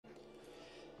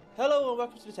Hello and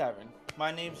welcome to the tavern.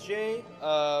 My name's Jay.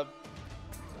 We're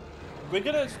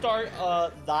gonna start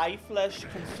Thy Flesh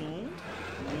Consumed.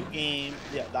 New game.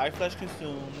 Yeah, Thy Flesh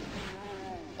Consumed.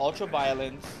 Ultra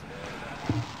Violence.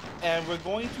 And we're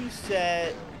going to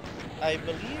set, I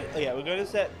believe, yeah, we're gonna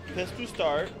set Pistol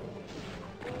Start,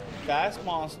 Fast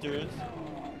Monsters,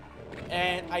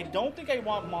 and I don't think I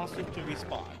want monsters to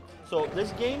respawn. So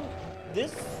this game,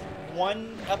 this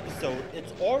one episode,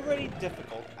 it's already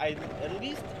difficult. At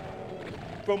least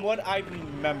from what I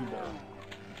remember,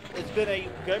 it's been a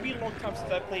very long time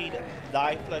since I played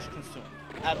Thy Flesh Consumed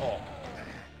at all.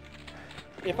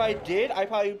 If I did, I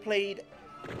probably played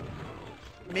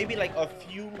maybe like a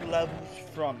few levels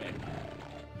from it.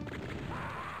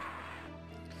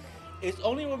 It's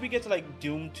only when we get to like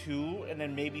Doom 2 and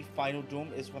then maybe Final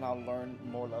Doom is when I'll learn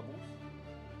more levels.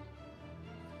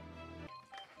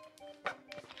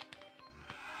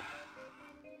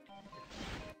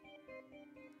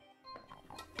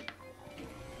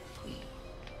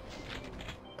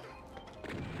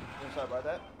 Sorry about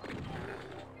that.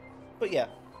 But yeah.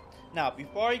 Now,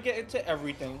 before I get into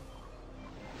everything,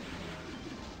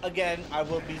 again, I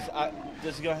will be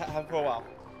just gonna have for a while.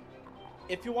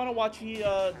 If you want to watch me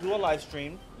do a live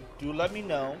stream, do let me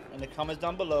know in the comments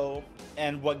down below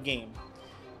and what game.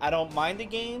 I don't mind the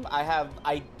game. I have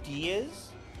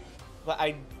ideas, but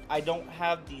I don't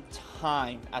have the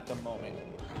time at the moment.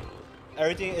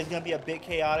 Everything is gonna be a bit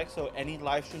chaotic, so any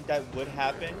live stream that would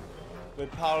happen would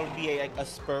probably be a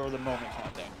spur of the moment kind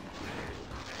of thing.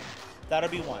 That'll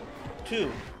be one.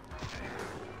 Two,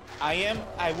 I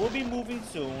will be moving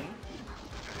soon.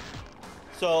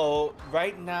 So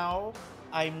right now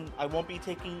I won't be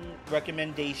taking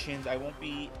recommendations. I won't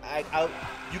be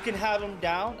you can have them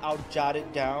down. I'll jot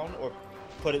it down or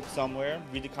put it somewhere.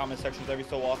 Read the comment sections every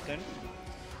so often.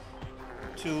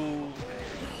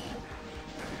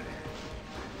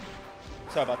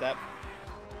 Sorry about that.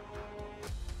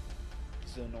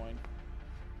 This is annoying.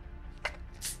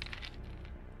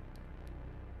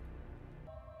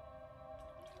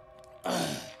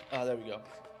 There we go.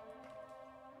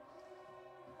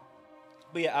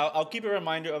 But yeah, I'll keep a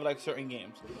reminder of like certain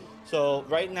games. So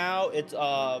right now it's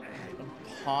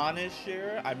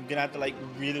Punisher. I'm gonna have to like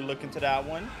really look into that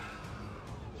one.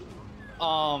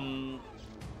 I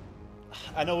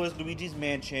know it's Luigi's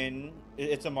Mansion.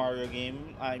 It's a Mario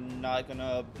game. I'm not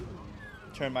gonna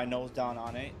turn my nose down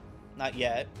on it. Not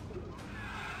yet.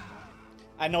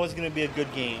 I know it's gonna be a good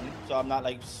game, so I'm not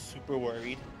like super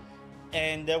worried.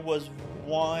 And there was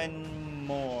one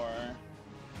more.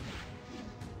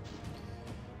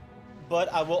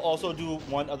 But I will also do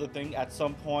one other thing. At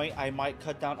some point, I might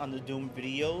cut down on the Doom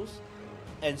videos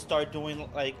and start doing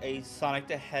like a Sonic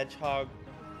the Hedgehog,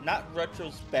 not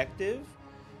retrospective,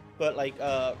 but like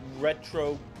a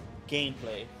retro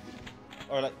gameplay,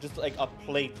 or like just like a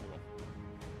playthrough.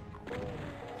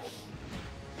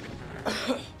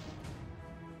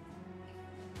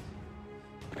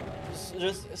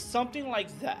 Just something like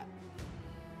that.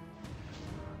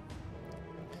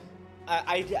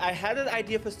 I had an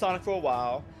idea for Sonic for a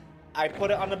while. I put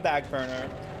it on the back burner,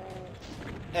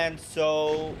 and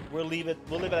so we'll leave it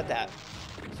at that.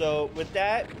 So with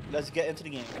that, let's get into the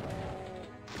game.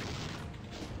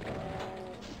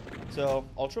 So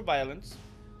Ultra Violence.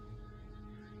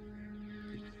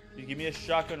 You give me a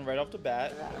shotgun right off the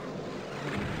bat.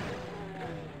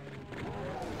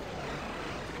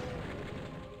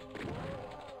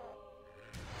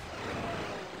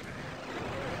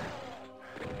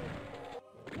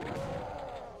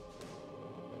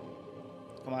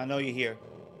 Come on, I know you're here.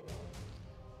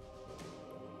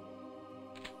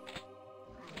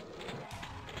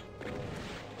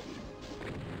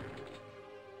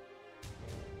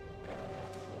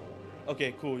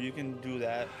 Okay, cool. You can do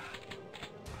that.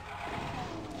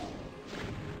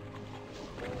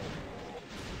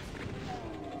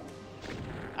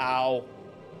 Ow.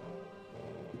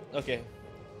 Okay.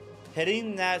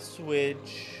 Hitting that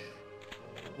switch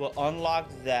will unlock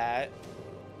that.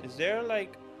 Is there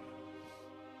like...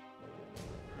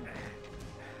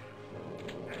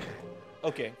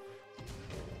 Okay.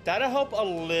 That'll help a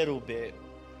little bit.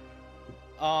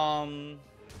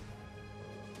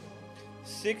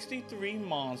 63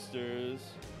 monsters.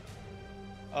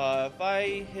 If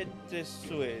I hit this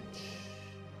switch...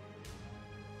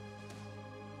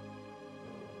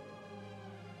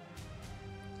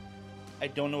 I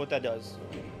don't know what that does.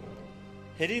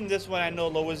 Hitting this one I know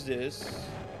lowers this.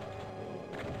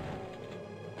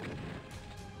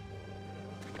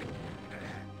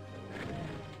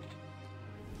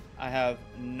 I have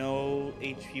no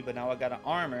HP, but now I got an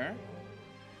armor.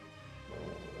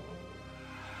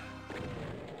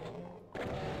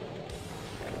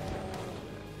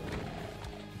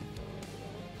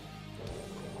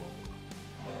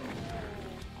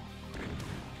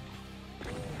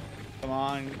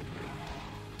 fine.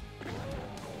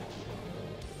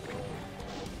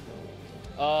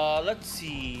 Let's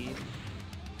see.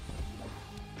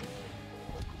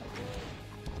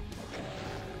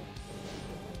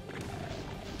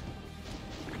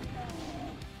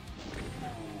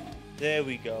 There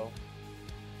we go.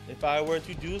 If I were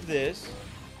to do this,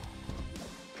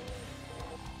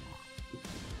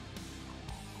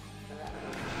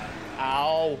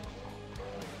 ow.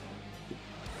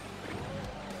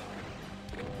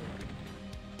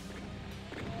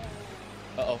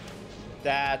 Uh-oh.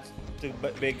 That's the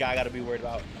big guy I gotta be worried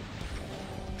about.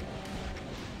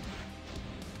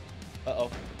 Uh-oh.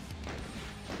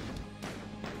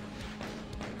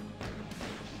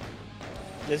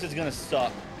 This is gonna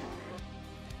suck.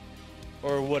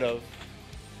 Or would've.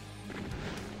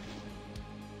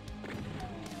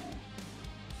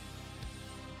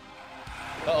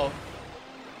 Uh-oh.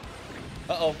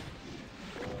 Uh-oh.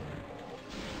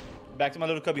 Back to my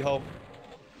little cubby hole.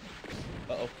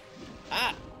 Uh-oh.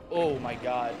 Ah! Oh my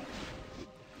god.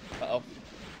 Uh-oh.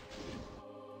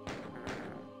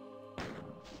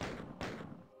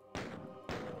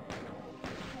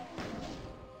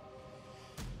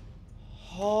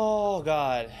 Oh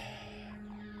god.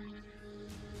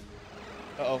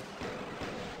 Uh-oh.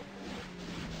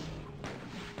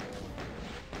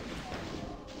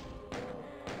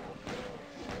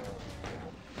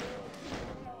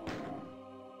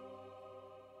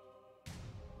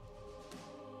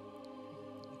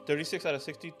 $36 out of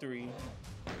 63.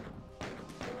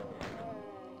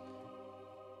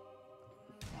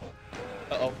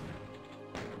 Uh-oh.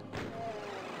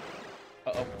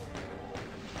 Uh-oh.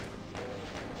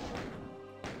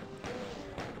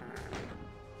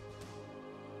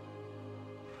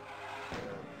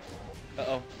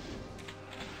 Uh-oh.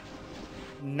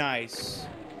 Nice.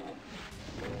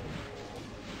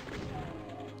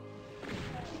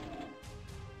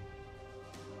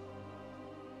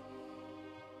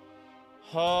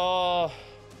 Oh.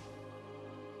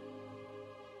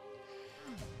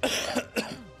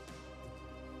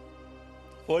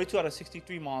 42 out of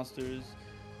 63 monsters.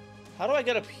 How do I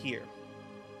get up here?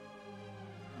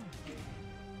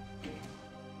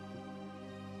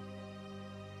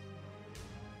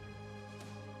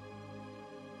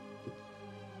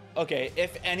 Okay,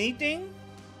 if anything,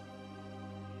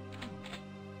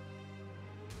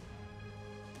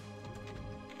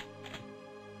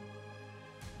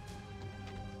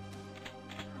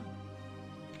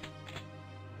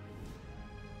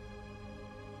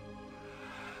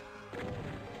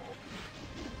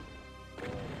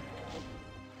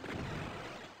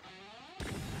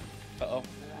 uh-oh.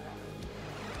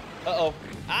 Uh-oh.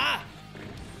 Ah!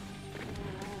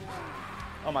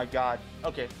 Oh my god.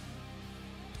 Okay.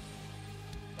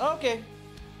 Okay.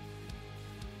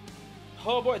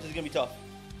 Oh boy, this is gonna be tough.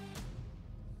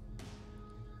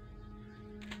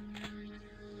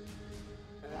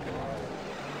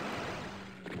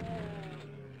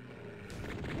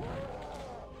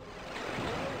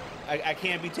 I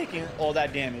can't be taking all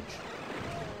that damage.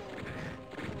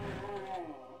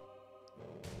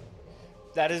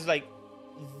 That is like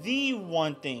the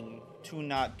one thing to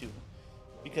not do,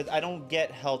 because I don't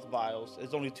get health vials.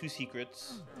 It's only 2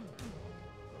 secrets.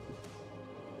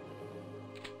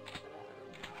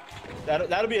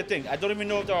 That'll be a thing. I don't even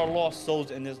know if there are lost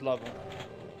souls in this level.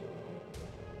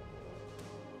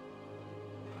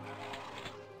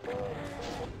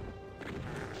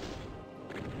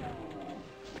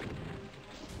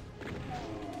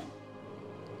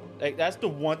 Like, that's the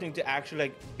one thing to actually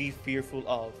like be fearful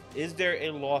of. Is there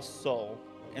a lost soul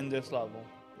in this level?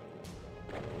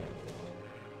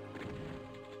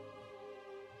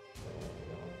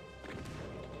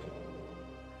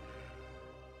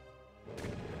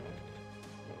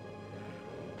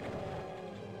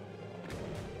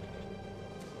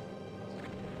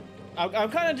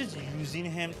 I'm kind of just using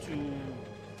him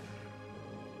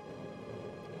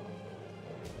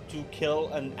to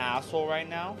kill an asshole right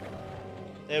now.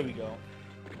 There we go.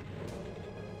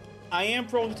 I am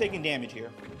prone to taking damage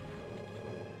here.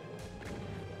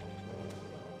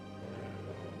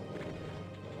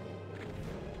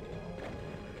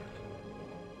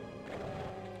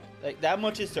 Like, that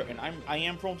much is certain. I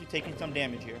am prone to taking some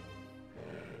damage here.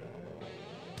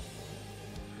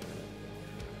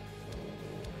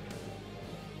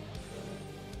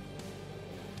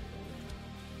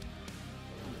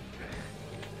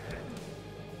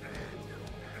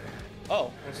 Oh,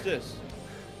 what's this?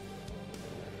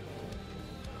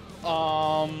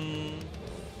 Oh,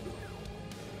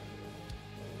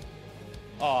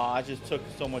 I just took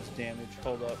so much damage.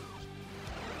 Hold up.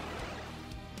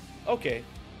 Okay.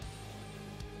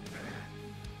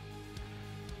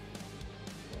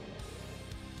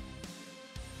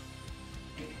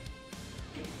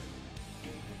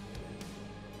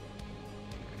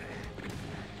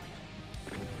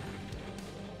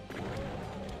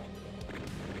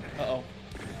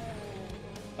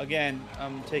 Again,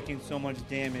 I'm taking so much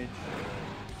damage.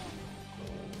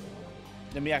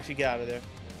 Let me actually get out of there.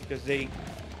 Because they...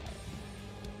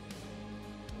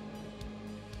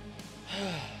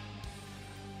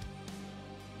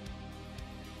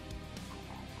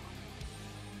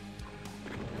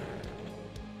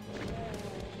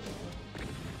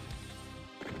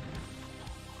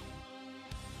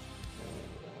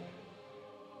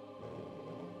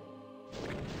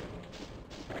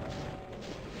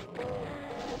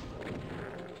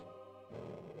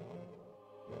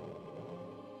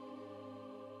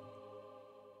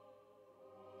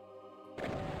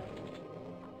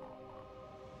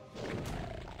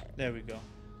 There we go.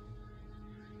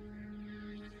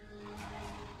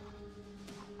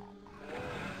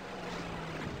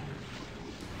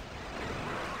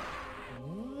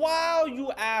 Wow,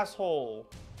 you asshole.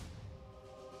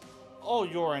 Oh,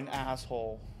 you're an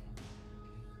asshole.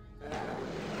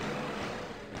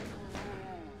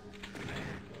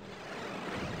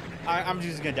 I'm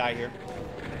just gonna die here.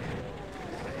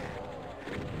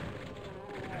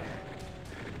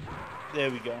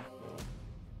 There we go.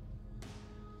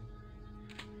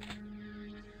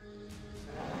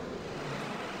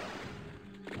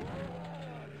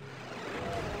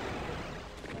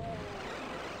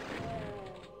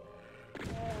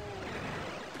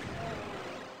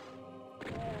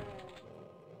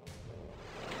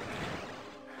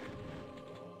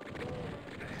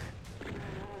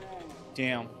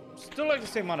 Damn. Still like the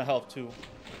same amount of health, too.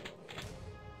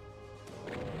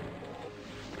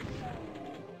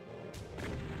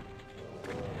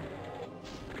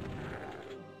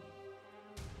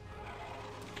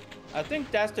 I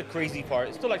think that's the crazy part.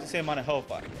 It's still like the same amount of health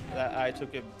that I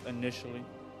took it initially.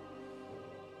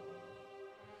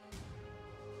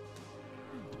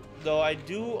 Though I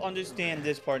do understand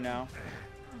this part now.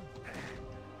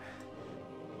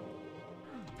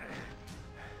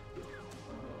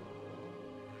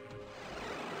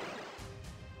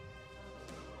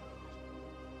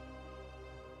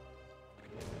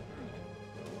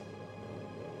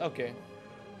 Okay.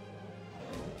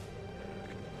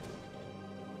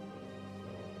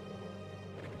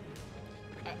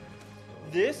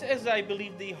 This is, I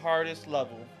believe, the hardest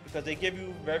level because they give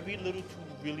you very little to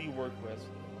really work with.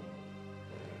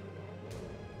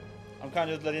 I'm kind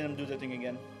of just letting them do their thing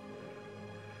again.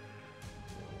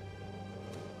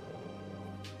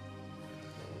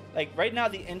 Like, right now,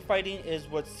 the infighting is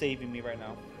what's saving me right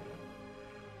now.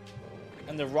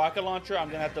 And the rocket launcher, I'm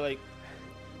gonna have to, like,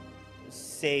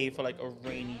 save for, like, a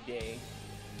rainy day.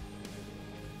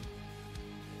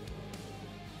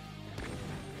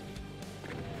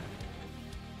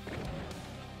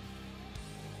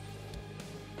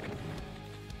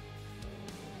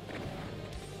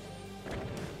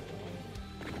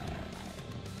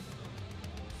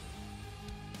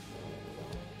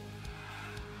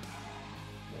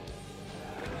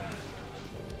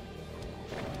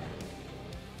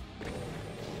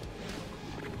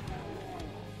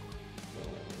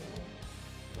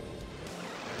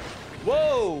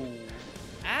 Whoa!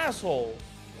 Asshole!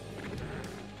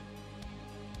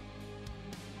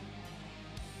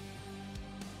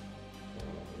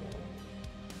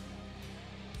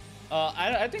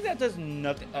 I think that does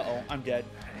nothing. Uh-oh, I'm dead.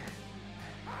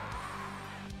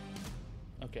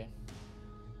 Okay.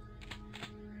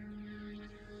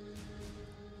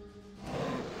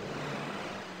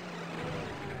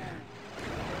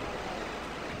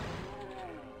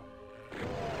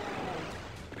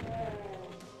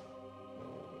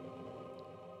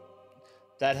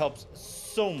 That helps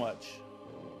so much.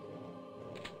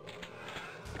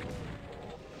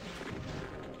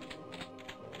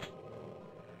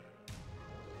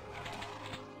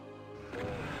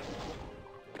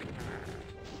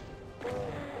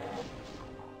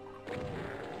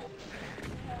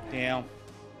 Damn.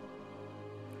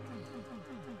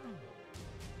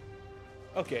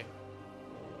 Okay.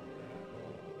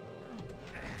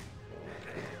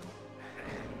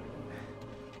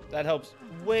 That helps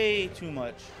way too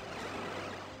much.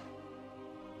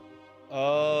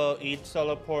 Oh, each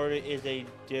teleporter is a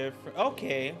different...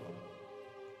 Okay.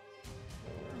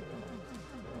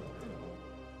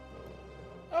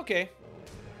 Okay.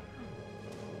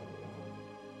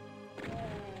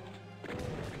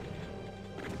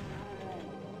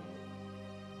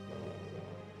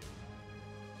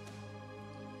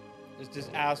 Is this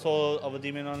asshole of a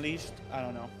demon unleashed? I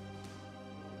don't know.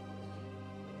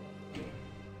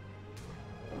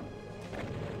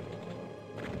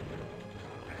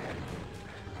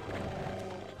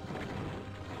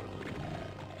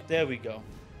 There we go.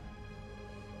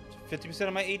 50%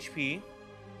 of my HP.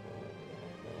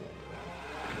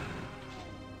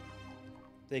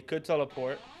 They could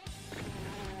teleport.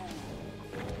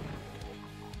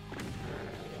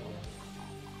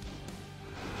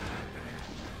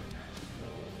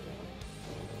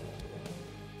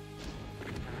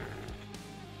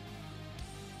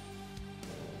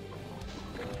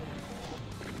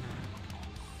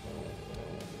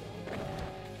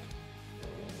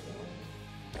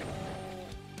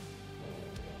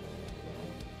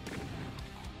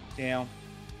 Damn.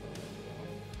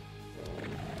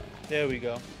 There we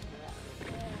go.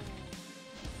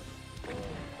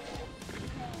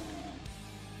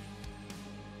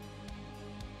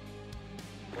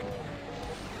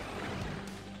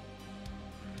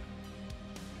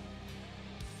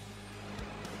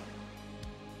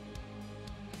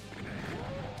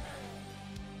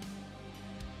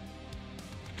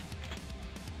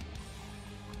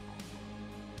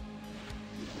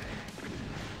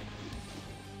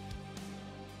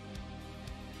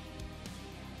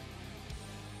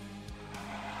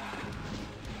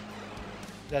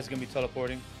 That's gonna be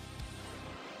teleporting.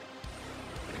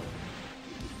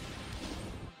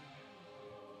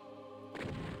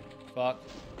 Fuck.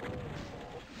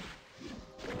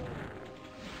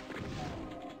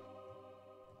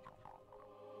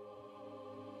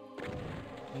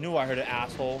 Knew I heard an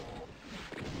asshole.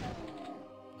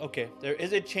 Okay, there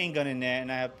is a chain gun in there,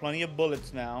 and I have plenty of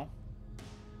bullets now.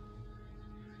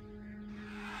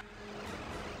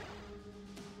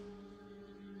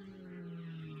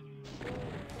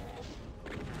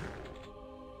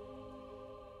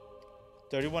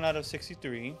 $31 out of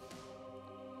 63.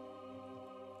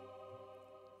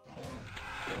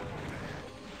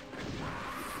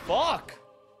 Fuck!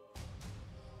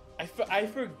 It's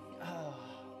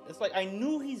like I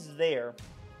knew he's there,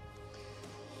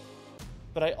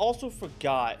 but I also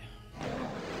forgot.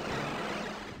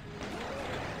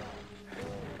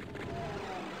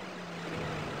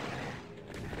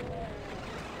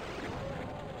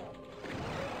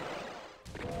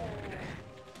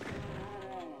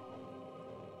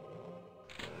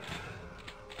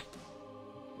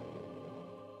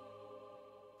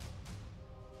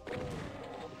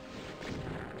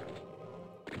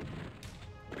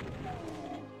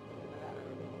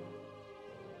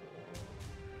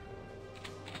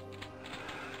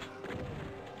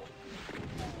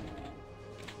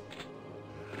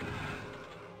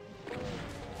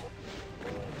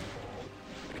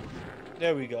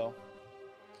 There we go.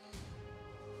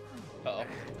 Uh-oh.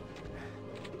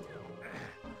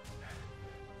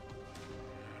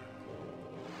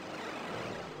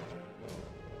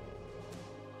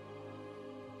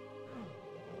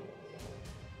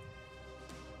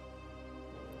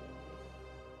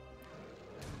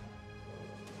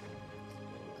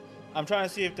 I'm trying to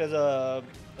see if there's a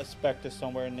Spectre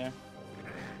somewhere in there.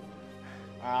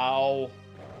 Ow.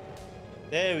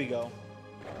 There we go.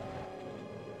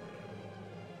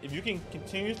 If you can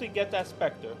continuously get that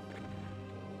Spectre,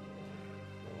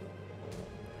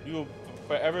 you will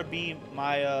forever be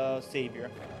my savior.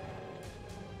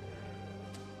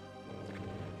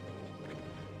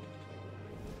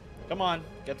 Come on,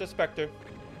 get the Spectre.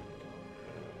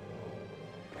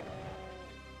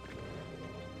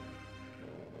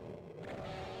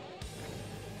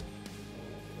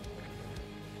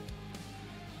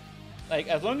 Like,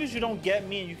 as long as you don't get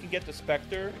me and you can get the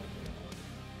Spectre,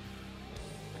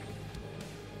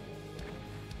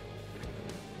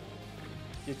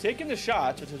 you're taking the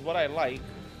shots, which is what I like.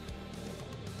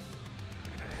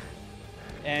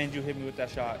 And you hit me with that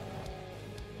shot.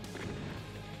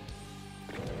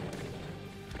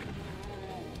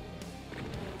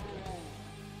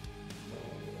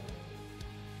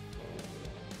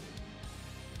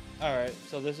 Alright,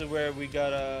 so this is where we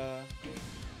gotta...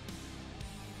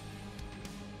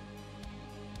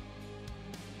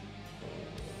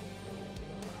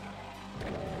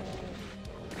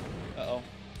 Uh-oh.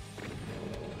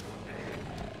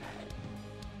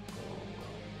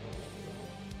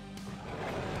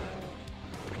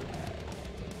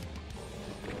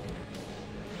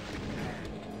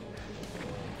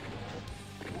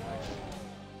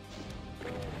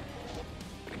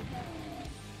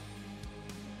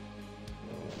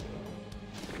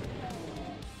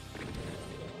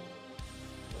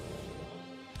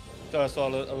 So I saw a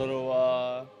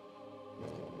little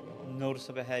notice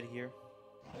up ahead here.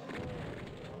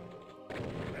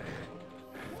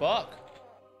 Fuck.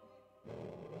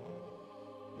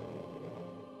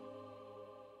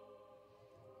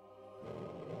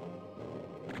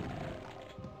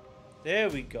 There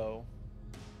we go.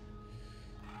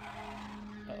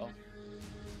 Uh-oh.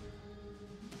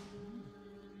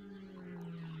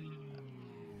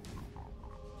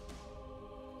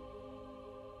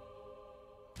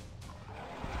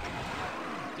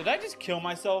 Did I just kill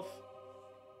myself?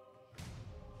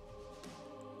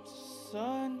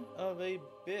 Son of a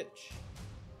bitch.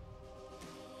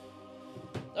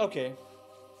 Okay.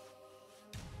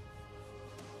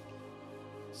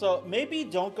 So maybe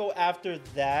don't go after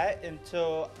that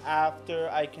until after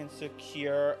I can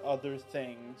secure other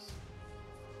things.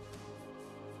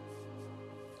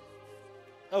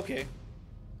 Okay.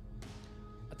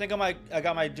 I think I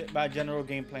got my general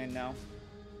game plan now.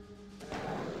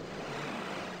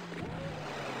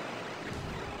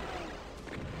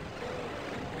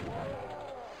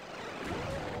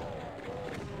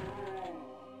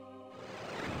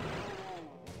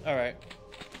 All right.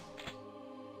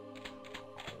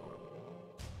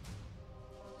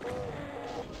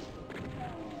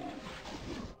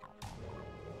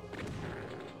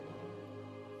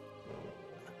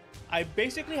 I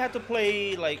basically have to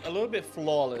play like a little bit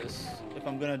flawless if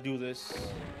I'm gonna do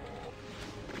this.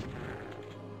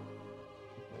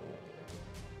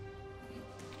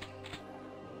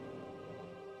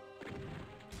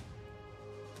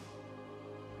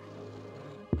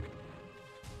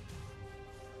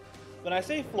 When I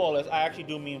say flawless, I actually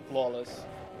do mean flawless.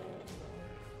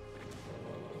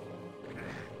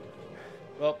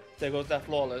 Well, there goes that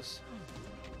flawless.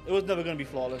 It was never gonna be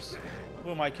flawless.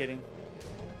 Who am I kidding?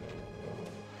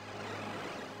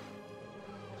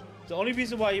 The only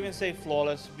reason why I even say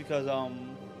flawless because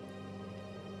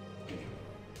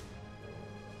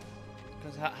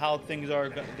how things are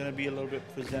gonna be a little bit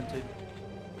presented.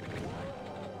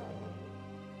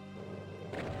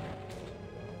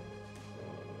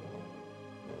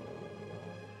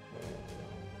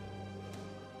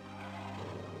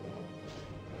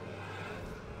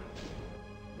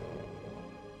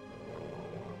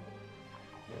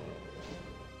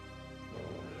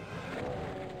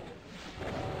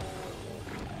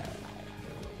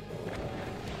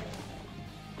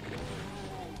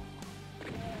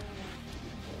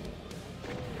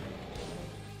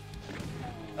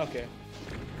 Okay.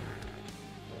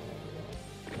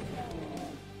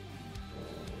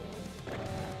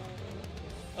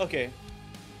 Okay.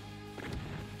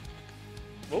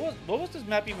 What was this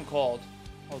map even called?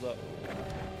 Hold up.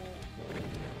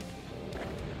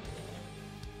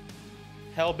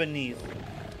 Hell Beneath.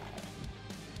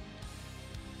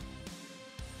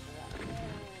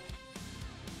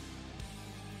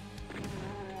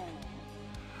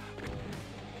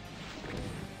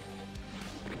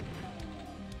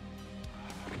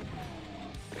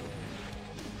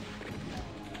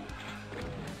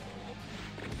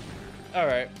 All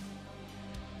right.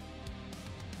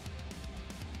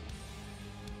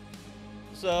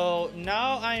 So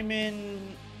now I'm in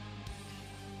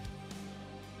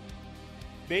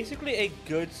basically a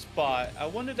good spot. I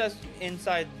wonder if that's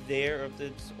inside there or if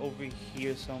it's over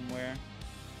here somewhere.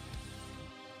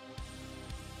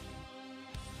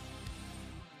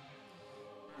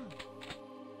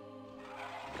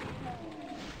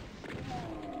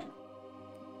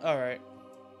 All right.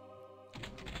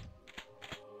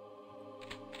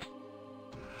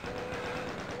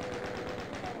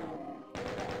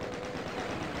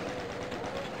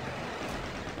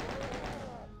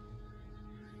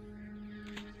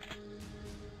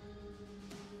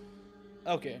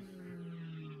 Okay.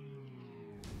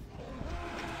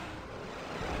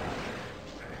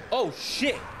 Oh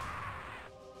shit!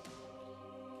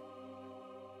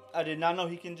 I did not know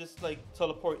he can just like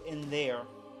teleport in there.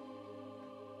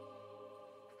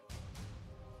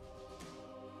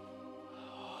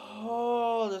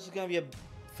 Oh, this is gonna be a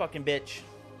fucking bitch.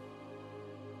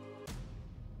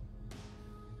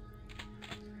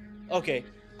 Okay,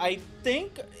 I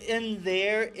think in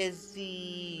there is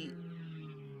the.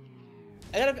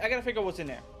 I gotta figure out what's in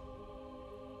there.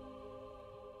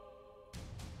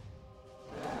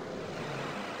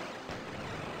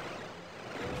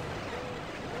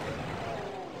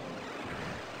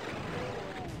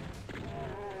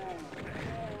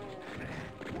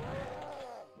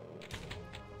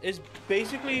 It's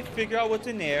basically figure out what's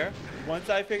in there. Once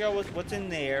I figure out what's in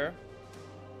there,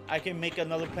 I can make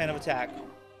another plan of attack.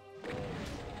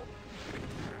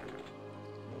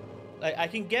 Like I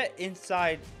can get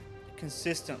inside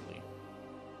consistently.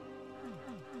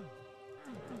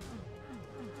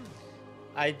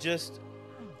 I just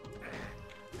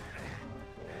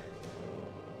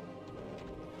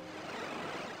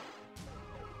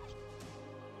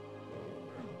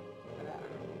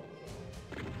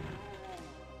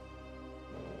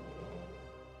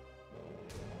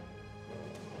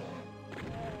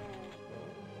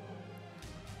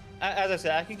as I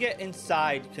said, I can get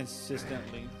inside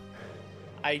consistently.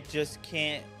 I just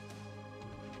can't.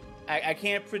 I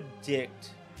can't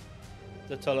predict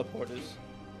the teleporters.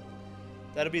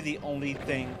 That'll be the only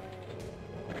thing.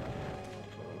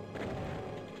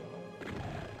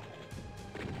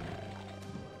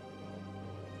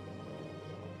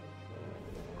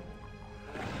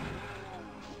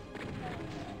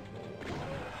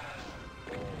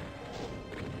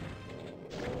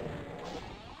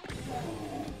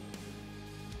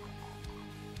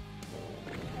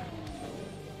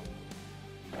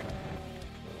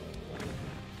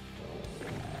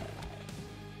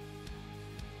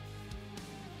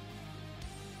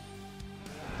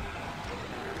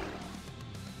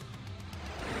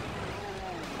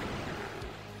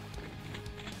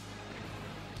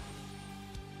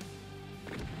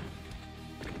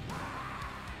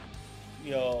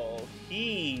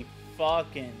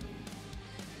 fucking...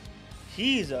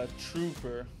 He's a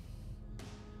trooper.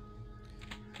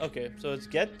 Okay, so let's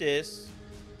get this.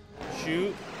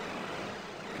 Shoot.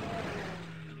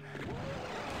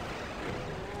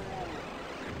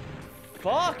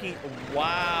 Fucking...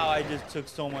 Wow, I just took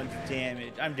so much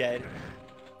damage. I'm dead.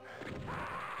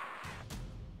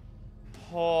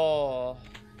 Oh...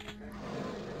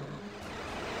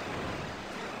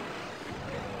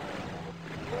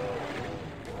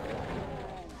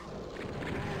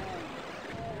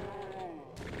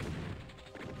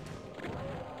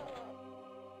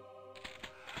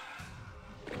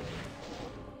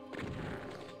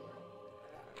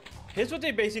 Here's what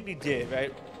they basically did,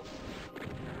 right?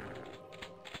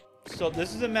 So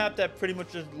this is a map that pretty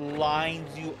much just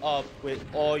lines you up with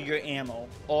all your ammo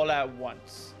all at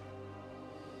once.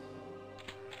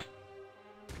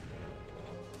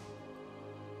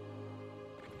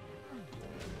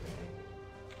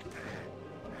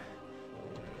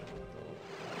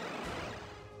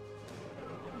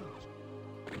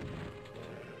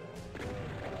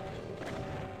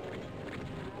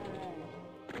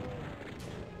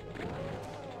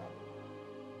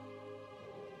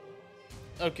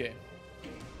 Okay.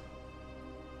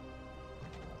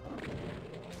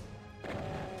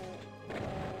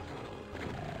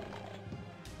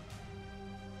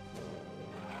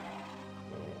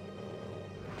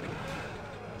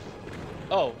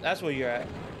 Oh, that's where you're at.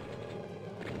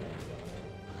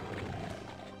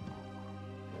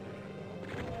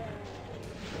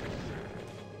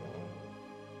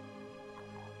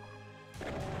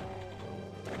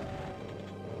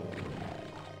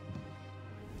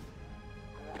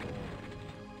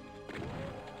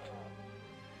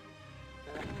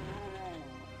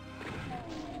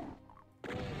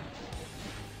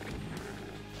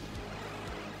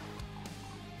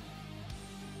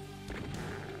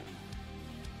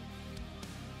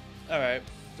 Alright,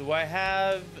 do I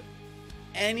have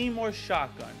any more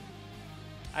shotgun?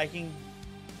 I can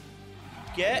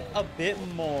get a bit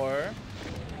more.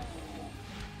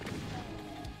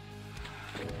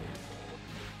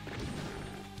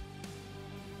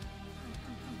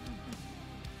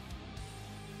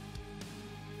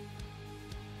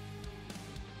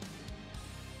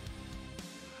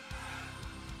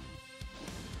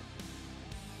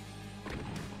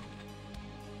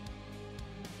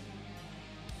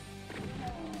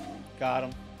 Got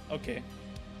him. Okay.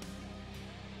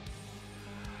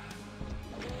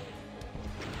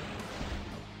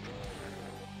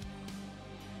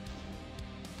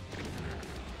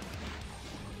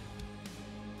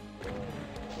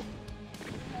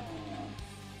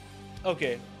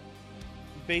 Okay.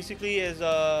 Basically is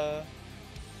a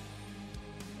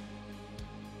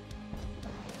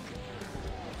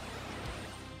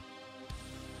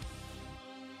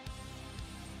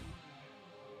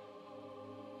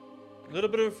little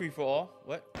bit of a free-for-all.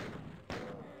 What?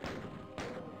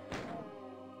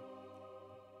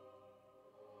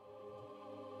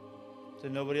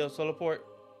 Did nobody else teleport?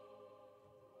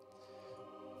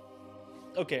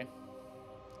 Okay.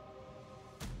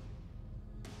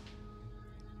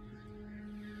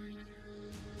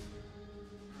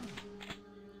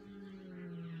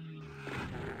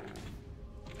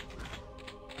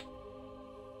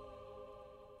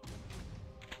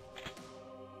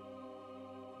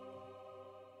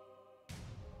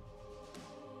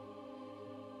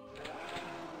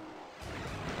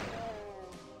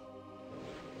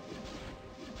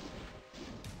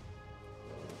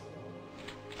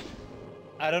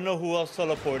 I don't know who else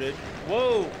teleported.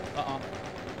 Whoa!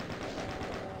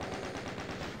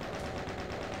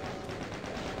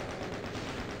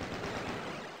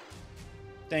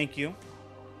 Thank you.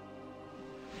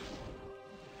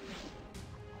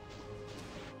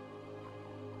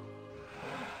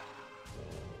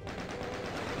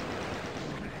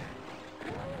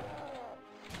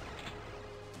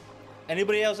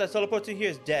 Anybody else that teleports in here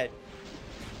is dead.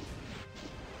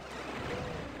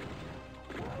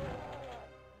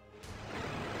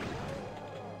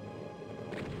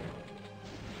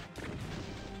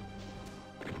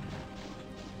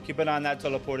 Keep an eye on that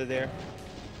teleporter there.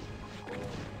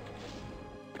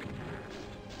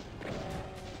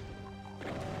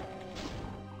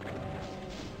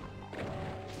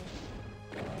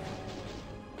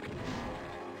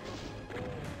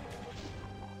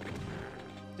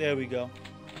 There we go.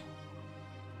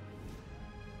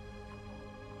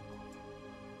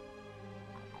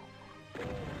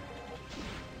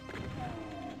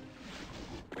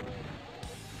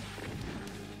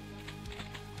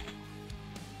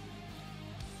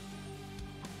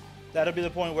 That'll be the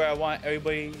point where I want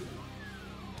everybody to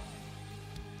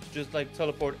just like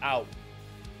teleport out.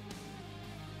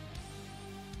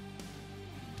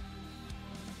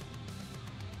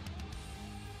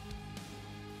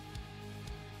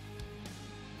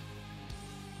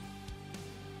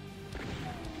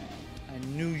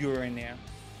 in there.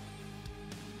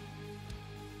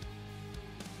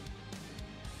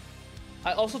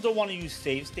 I also don't want to use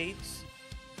save states.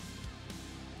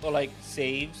 Or like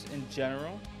saves in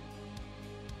general.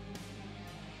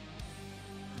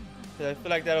 Because I feel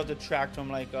like that'll detract from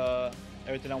like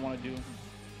everything I want to do.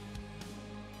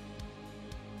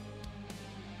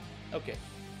 Okay.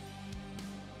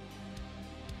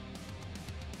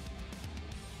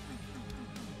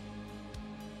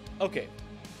 Okay.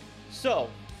 So,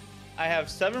 I have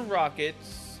 7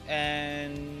 rockets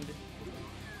and...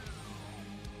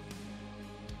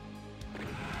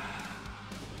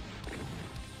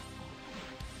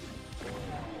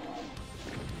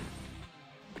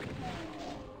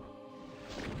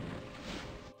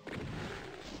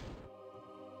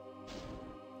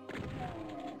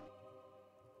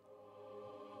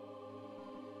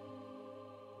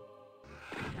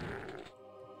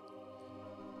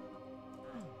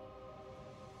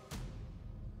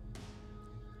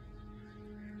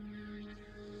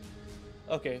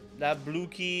 Okay, that blue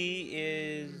key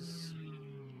is...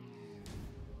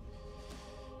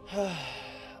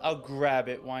 I'll grab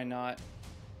it, why not?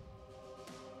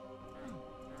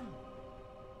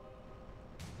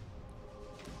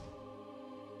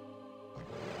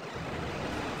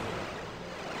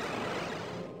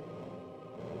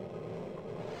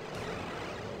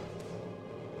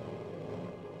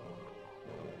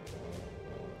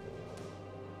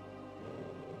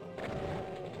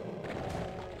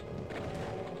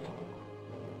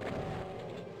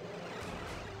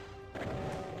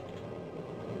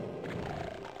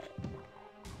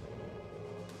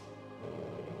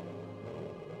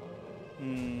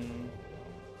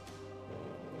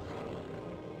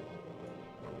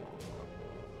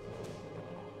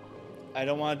 I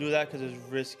don't want to do that because it's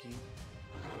risky.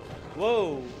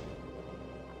 Whoa!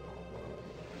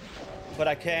 But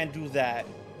I can't do that.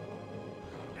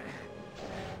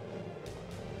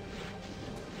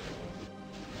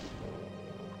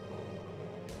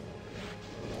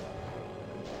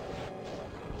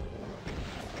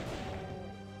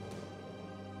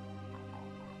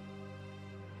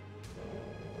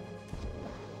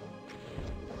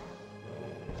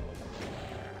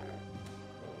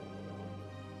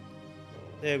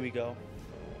 There we go.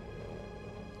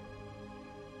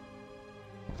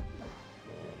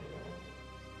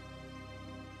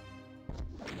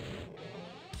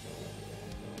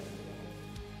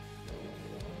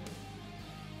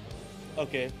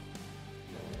 Okay.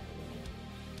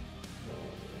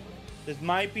 This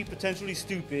might be potentially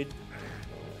stupid.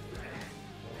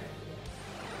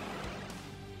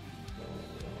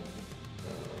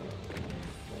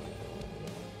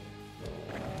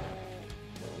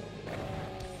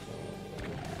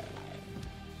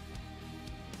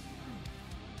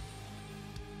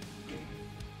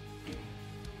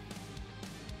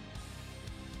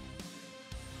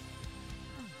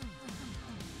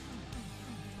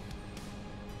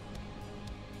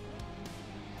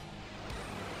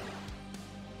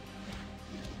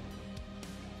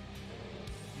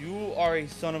 You are a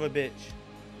son of a bitch.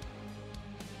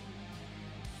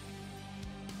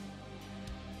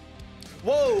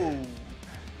 Whoa!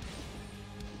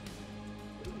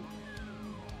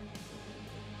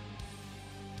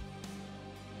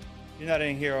 You're not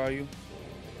in here, are you?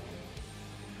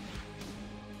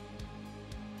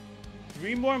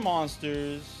 3 more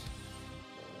monsters.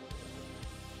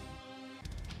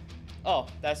 Oh,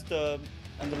 that's the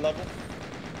end of the level?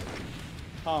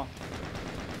 Huh.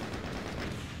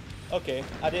 Okay,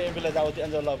 I didn't realize that was the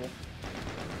end of the level.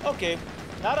 Okay,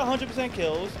 not 100%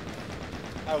 kills.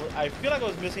 I feel like I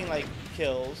was missing like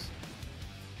kills.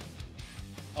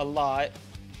 A lot.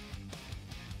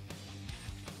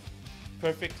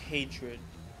 Perfect hatred.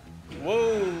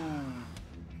 Whoa.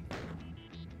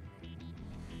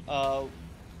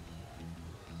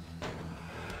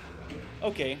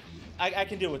 Okay, I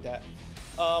can deal with that.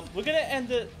 We're gonna end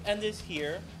this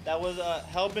here. That was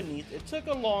Hell Beneath. It took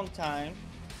a long time.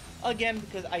 Again,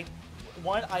 because I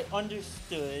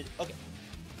understood. Okay.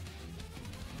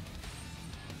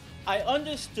 I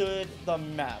understood the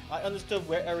map. I understood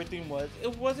where everything was.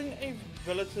 It wasn't a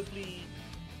relatively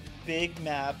big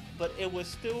map, but it was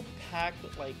still packed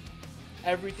with like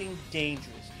everything dangerous.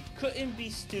 You couldn't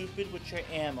be stupid with your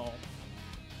ammo.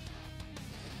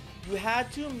 You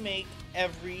had to make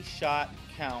every shot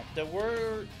count. There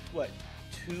were what,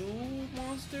 2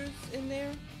 monsters in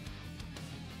there?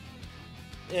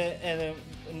 And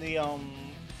in the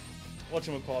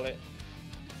whatchamacallit,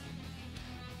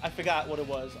 I forgot what it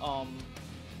was.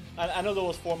 I know there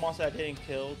was 4 monsters I didn't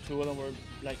kill. 2 of them were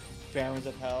like Barons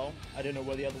of Hell. I didn't know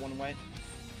where the other one went.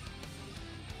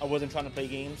 I wasn't trying to play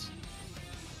games.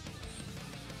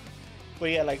 But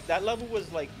yeah, like that level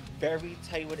was like very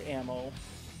tight with ammo.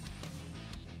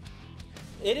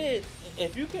 It is,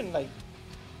 if you can like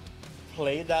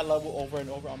play that level over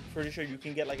and over, I'm pretty sure you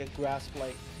can get like a grasp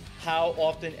like how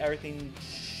often everything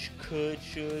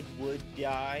would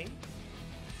die.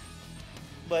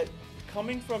 But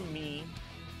coming from me,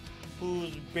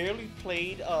 who's barely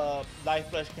played Life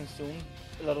Flesh Consumed,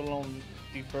 let alone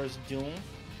the first Doom,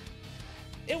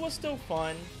 it was still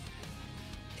fun.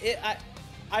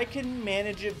 I can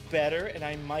manage it better, and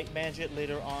I might manage it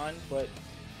later on, but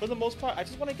for the most part, I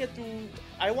just want to get through.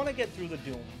 I want to get through the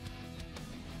Doom.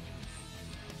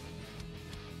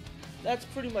 That's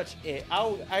pretty much it.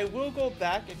 I will go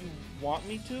back if you want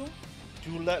me to.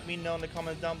 Do let me know in the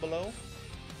comments down below.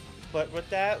 But with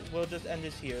that, we'll just end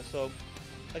this here. So,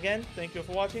 again, thank you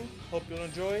for watching. Hope you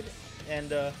enjoyed, and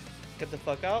get the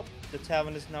fuck out. The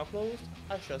tavern is now closed.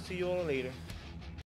 I shall see you all later.